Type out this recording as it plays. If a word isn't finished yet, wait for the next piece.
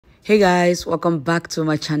Hey guys, welcome back to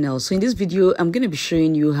my channel. So in this video I'm going to be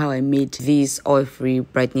showing you how I made this oil-free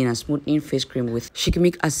brightening and smoothing face cream with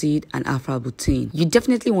Shikimic acid and alpha butane. You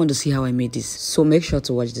definitely want to see how I made this, so make sure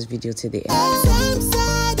to watch this video till the end.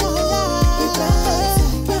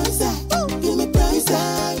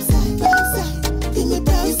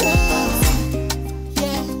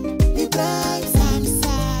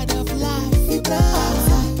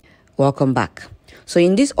 Welcome back. So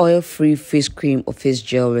in this oil-free face cream or face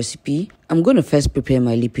gel recipe, I'm going to first prepare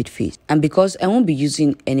my liquid face. And because I won't be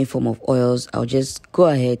using any form of oils, I'll just go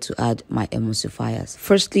ahead to add my emulsifiers.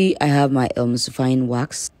 Firstly, I have my emulsifying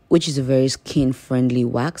wax, which is a very skin-friendly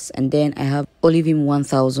wax. And then I have Olivine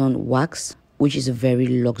 1000 wax, which is a very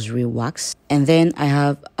luxury wax. And then I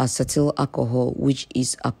have acetyl alcohol, which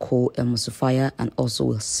is a co-emulsifier and also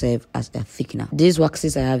will serve as a thickener. These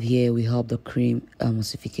waxes I have here will help the cream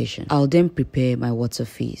emulsification. I'll then prepare my water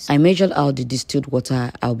phase. I measured out the distilled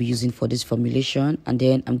water I'll be using for this formulation, and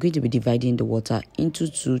then I'm going to be dividing the water into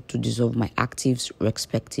two to dissolve my actives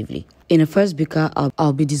respectively. In the first beaker,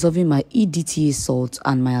 I'll be dissolving my EDTA salt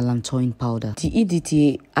and my allantoin powder. The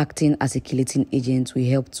EDTA, acting as a chelating agent, will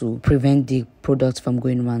help to prevent the product from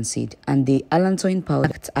going rancid, and the allantoin powder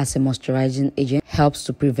acts as a moisturizing agent, helps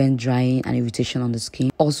to prevent drying and irritation on the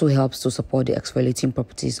skin, also helps to support the exfoliating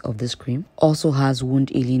properties of this cream, also has wound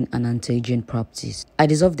healing and anti-aging properties. I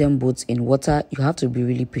dissolve them both in water. You have to be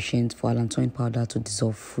really patient for allantoin powder to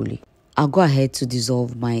dissolve fully. I'll go ahead to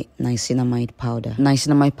dissolve my niacinamide powder.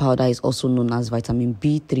 Niacinamide powder is also known as vitamin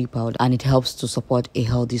B3 powder, and it helps to support a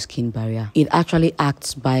healthy skin barrier. It actually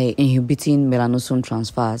acts by inhibiting melanosome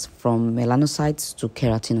transfers from melanocytes to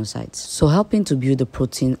keratinocytes, so helping to build the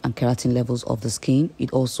protein and keratin levels of the skin.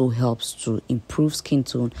 It also helps to improve skin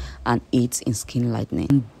tone and aids in skin lightening.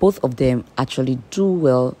 And both of them actually do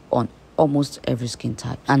well on almost every skin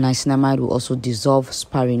type, and niacinamide will also dissolve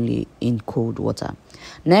sparingly in cold water.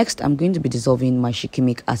 Next, I'm going to be dissolving my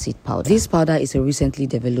Shikimic acid powder. This powder is a recently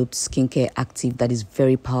developed skincare active that is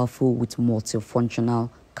very powerful with multifunctional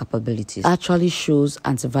capabilities. It actually shows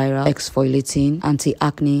antiviral, exfoliating,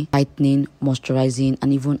 anti-acne, tightening, moisturizing,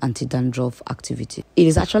 and even anti-dandruff activity. It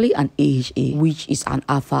is actually an AHA, which is an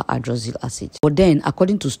alpha hydroxyl acid. But then,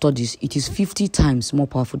 according to studies, it is 50 times more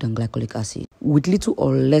powerful than glycolic acid, with little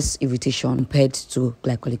or less irritation compared to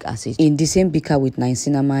glycolic acid. In the same beaker with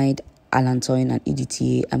niacinamide, allantoin and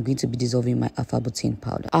EDTA, I'm going to be dissolving my alpha butane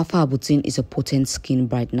powder. Alpha butane is a potent skin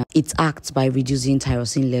brightener. It acts by reducing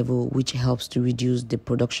tyrosine level, which helps to reduce the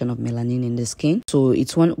production of melanin in the skin. So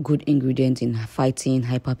it's one good ingredient in fighting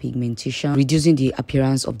hyperpigmentation, reducing the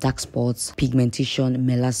appearance of dark spots, pigmentation,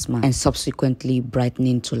 melasma, and subsequently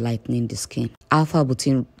brightening to lightening the skin. Alpha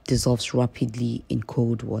butane dissolves rapidly in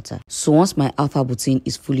cold water. So once my alpha butane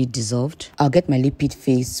is fully dissolved, I'll get my liquid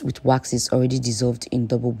face with waxes already dissolved in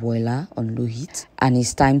double boiler on low heat, and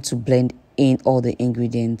it's time to blend in all the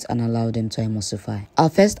ingredients and allow them to emulsify. I'll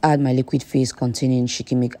first add my liquid face containing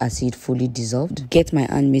Shikimic acid fully dissolved, get my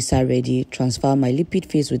hand mixer ready, transfer my liquid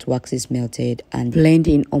face with waxes melted, and blend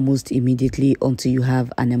in almost immediately until you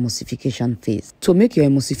have an emulsification phase. To make your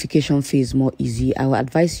emulsification phase more easy, I will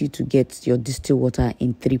advise you to get your distilled water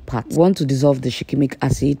in 3 parts. 1 to dissolve the Shikimic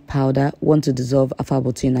acid powder, 1 to dissolve alpha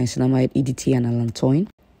butane, niacinamide, EDTA, and allantoin,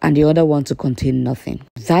 and the other one to contain nothing.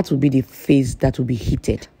 That will be the phase that will be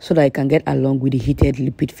heated, so that I can get along with the heated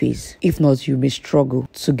liquid phase. If not, you may struggle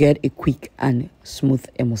to get a quick and smooth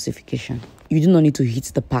emulsification. You do not need to heat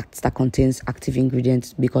the parts that contains active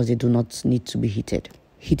ingredients because they do not need to be heated.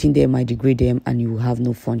 Heating them might degrade them and you will have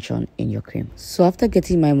no function in your cream. So after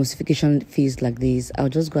getting my emulsification phase like this, I'll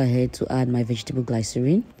just go ahead to add my vegetable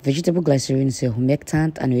glycerin. Vegetable glycerin is a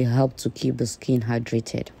humectant and will help to keep the skin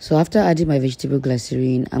hydrated. So after adding my vegetable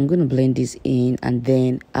glycerin, I'm going to blend this in and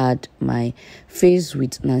then add my phase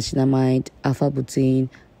with niacinamide, alpha butane,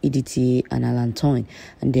 EDTA, and allantoin.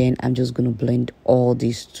 And then I'm just going to blend all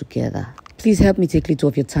this together. Please help me take little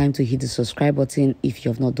of your time to hit the subscribe button if you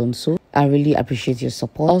have not done so. I really appreciate your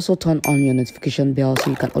support. Also turn on your notification bell so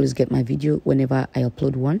you can always get my video whenever I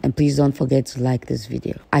upload one. And please don't forget to like this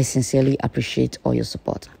video. I sincerely appreciate all your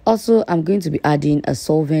support. Also, I'm going to be adding a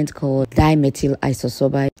solvent called dimethyl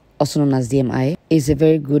isosorbide, also known as DMI. It's a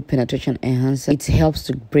very good penetration enhancer. It helps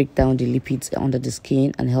to break down the lipids under the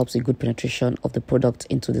skin and helps a good penetration of the product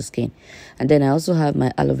into the skin. And then I also have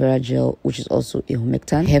my aloe vera gel, which is also a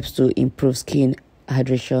humectant. It helps to improve skin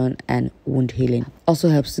hydration, and wound healing. Also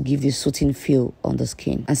helps to give this soothing feel on the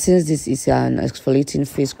skin. And since this is an exfoliating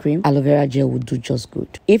face cream, aloe vera gel will do just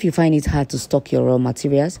good. If you find it hard to stock your raw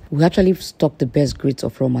materials, we actually stock the best grades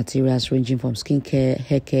of raw materials ranging from skincare,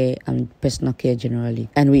 hair care, and personal care generally.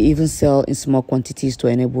 And we even sell in small quantities to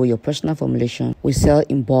enable your personal formulation. We sell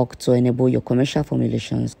in bulk to enable your commercial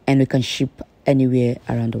formulations, and we can ship anywhere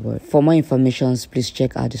around the world. For more information, please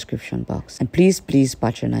check our description box, and please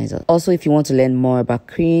patronize us. Also, if you want to learn more about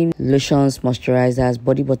cream, lotions, moisturizers,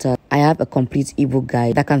 body butter, I have a complete ebook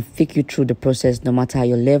guide that can take you through the process no matter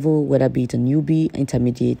your level, whether be it a newbie,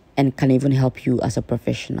 intermediate, and can even help you as a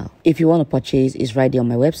professional. If you want to purchase, it's right there on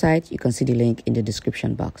my website. You can see the link in the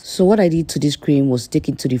description box. So what I did to this cream was take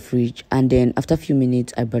it to the fridge, and then after a few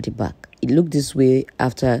minutes I brought it back. It looked this way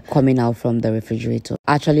after coming out from the refrigerator.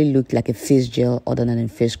 Actually looked like a face gel other than a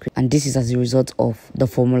face cream, and this is as a result of the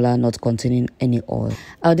formula not containing any oil.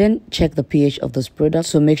 I'll then check the pH of this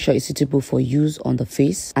product to make sure it's suitable for use on the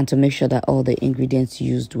face, and to make sure that all the ingredients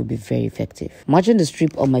used will be very effective. Marking the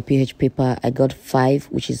strip on my pH paper, I got 5,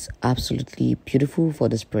 which is absolutely beautiful for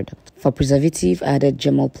this product. For preservative, I added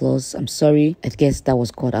Gemal Plus. I'm sorry, I guess that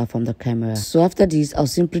was cut out from the camera. So after this, I'll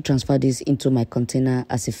simply transfer this into my container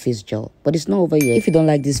as a face gel. But it's not over yet. If you don't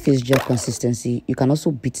like this face gel consistency, you can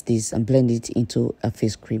also beat this and blend it into a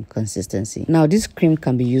face cream consistency. Now, this cream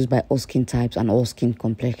can be used by all skin types and all skin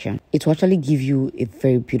complexion. It will actually give you a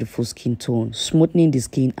very beautiful skin tone, smoothing the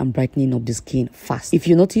skin and brightening up the skin fast. If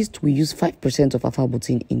you noticed, we use 5% of alpha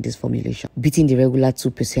butane in this formulation, beating the regular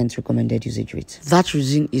 2% recommended usage rate. That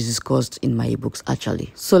reason is discussed in my ebooks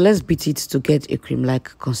actually. So let's beat it to get a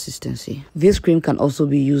cream-like consistency. This cream can also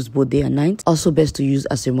be used both day and night. Also best to use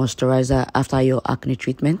as a moisturizer after your acne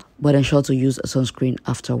treatment, but ensure to use a sunscreen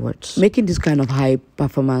afterwards. Making this kind of high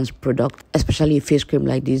performance product, especially a face cream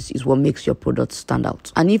like this, is what makes your product stand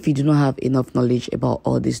out. And if you do not have enough knowledge about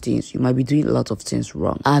all these things, you might be doing a lot of things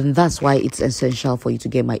wrong. And that's why it's essential for you to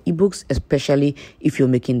get my ebooks, especially if you're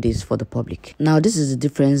making this for the public. Now, this is the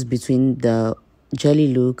difference between the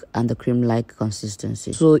jelly look and the cream-like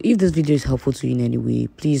consistency. So if this video is helpful to you in any way,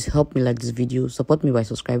 please help me like this video, support me by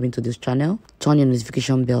subscribing to this channel, turn your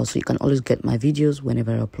notification bell so you can always get my videos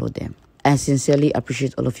whenever I upload them. I sincerely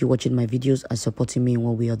appreciate all of you watching my videos and supporting me in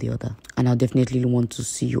one way or the other, and I'll definitely want to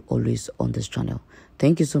see you always on this channel.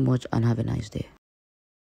 Thank you so much and have a nice day.